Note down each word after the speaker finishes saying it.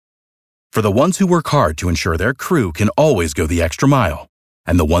For the ones who work hard to ensure their crew can always go the extra mile,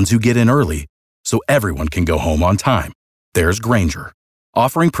 and the ones who get in early so everyone can go home on time, there's Grainger,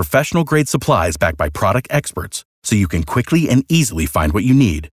 offering professional-grade supplies backed by product experts so you can quickly and easily find what you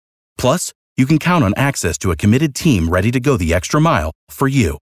need. Plus, you can count on access to a committed team ready to go the extra mile for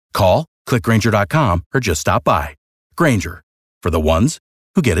you. Call, click Grainger.com, or just stop by. Grainger, for the ones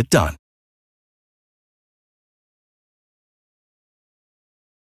who get it done.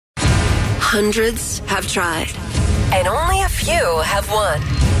 Hundreds have tried, and only a few have won.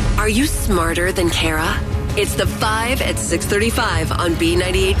 Are you smarter than Kara? It's the 5 at 6:35 on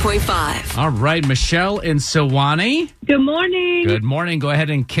B98.5. All right, Michelle in Sewanee. Good morning. Good morning. Go ahead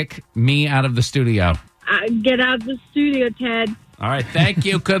and kick me out of the studio. Get out of the studio, Ted. All right, thank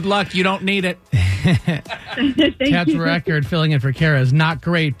you. Good luck. You don't need it. Ted's record filling in for Kara is not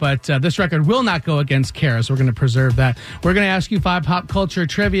great, but this record will not go against Kara, so we're going to preserve that. We're going to ask you 5 pop culture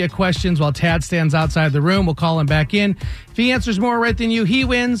trivia questions while Tad stands outside the room. We'll call him back in. If he answers more right than you, he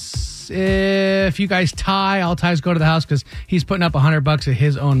wins. If you guys tie, all ties go to the house because he's putting up $100 of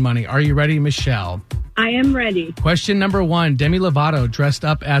his own money. Are you ready, Michelle? I am ready. Question number 1. Demi Lovato dressed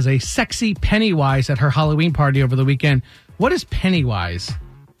up as a sexy Pennywise at her Halloween party over the weekend. What is Pennywise?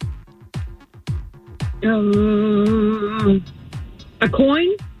 A coin?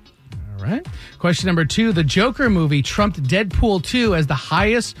 All right. Question number 2. The Joker movie trumped Deadpool 2 as the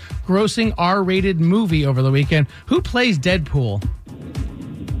highest grossing R-rated movie over the weekend. Who plays Deadpool?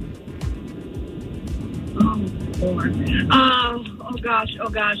 Oh gosh.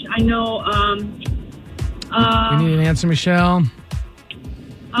 I know. We need an answer, Michelle.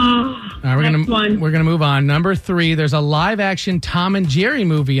 All right, we're gonna move on. Number 3. There's a live-action Tom and Jerry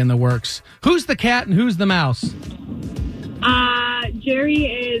movie in the works. Who's the cat and who's the mouse? Jerry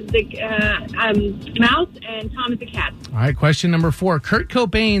is the mouse and Tom is the cat. All right, question number 4. Kurt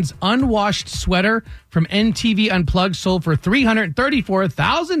Cobain's unwashed sweater from MTV Unplugged sold for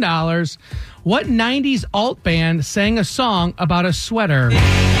 $334,000. What 90s alt band sang a song about a sweater? If you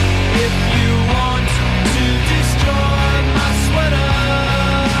want to destroy my sweater.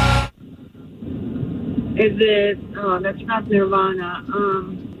 Is it? Oh, that's not Nirvana.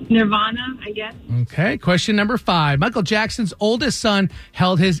 Nirvana, I guess. Okay, question number 5. Michael Jackson's oldest son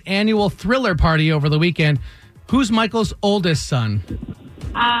held his annual Thriller party over the weekend. Who's Michael's oldest son?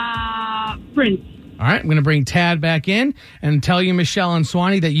 Prince. All right, I'm going to bring Tad back in and tell you, Michelle and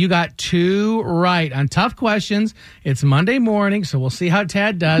Swanee, that you got 2 right on tough questions. It's Monday morning, so we'll see how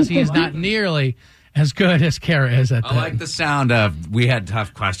Tad does. He is not nearly as good as Kara is at that. I like the sound of we had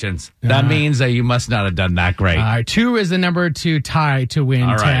tough questions. That means that you must not have done that great. All right, 2 is the number to tie to win,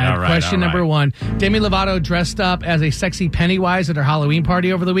 All right, Tad. all right, Question all right. number 1. Demi Lovato dressed up as a sexy Pennywise at her Halloween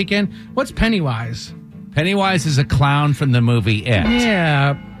party over the weekend. What's Pennywise? Pennywise is a clown from the movie It.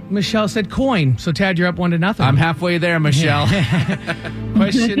 Yeah, Michelle said coin. So, Tad, you're up 1-0. I'm halfway there, Michelle.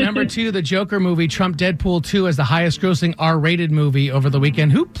 Question number 2. The Joker movie trumped Deadpool 2 as the highest grossing R-rated movie over the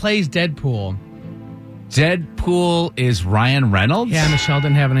weekend. Who plays Deadpool? Deadpool is Ryan Reynolds? Yeah, Michelle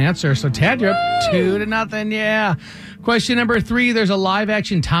didn't have an answer. So, Tad, you're up 2-0. Yeah. Question number 3. There's a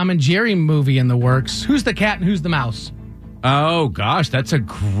live-action Tom and Jerry movie in the works. Who's the cat and who's the mouse? Oh, gosh, that's a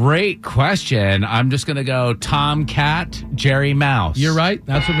great question. I'm just going to go Tom Cat, Jerry Mouse. You're right.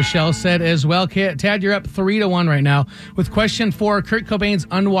 That's what Michelle said as well. Tad, you're up 3-1 right now. With question 4, Kurt Cobain's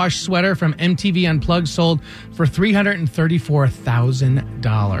unwashed sweater from MTV Unplugged sold for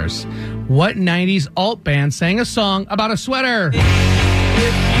 $334,000. What 90s alt band sang a song about a sweater? If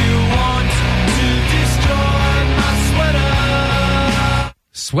you want to destroy my sweater.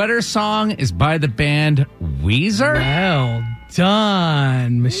 Sweater Song is by the band Weezer? Well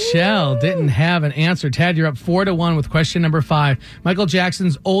done. Michelle didn't have an answer. Tad, you're up 4-1 with question number 5. Michael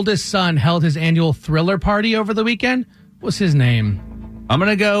Jackson's oldest son held his annual Thriller party over the weekend. What's his name? I'm going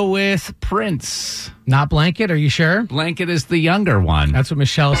to go with Prince. Not Blanket, are you sure? Blanket is the younger one. That's what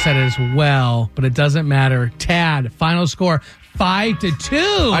Michelle said as well, but it doesn't matter. Tad, final score,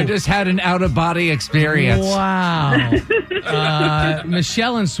 5-2. I just had an out-of-body experience. Wow.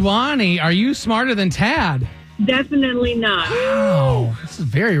 Michelle and Swanee, are you smarter than Tad? Definitely not. Wow, this is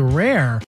very rare.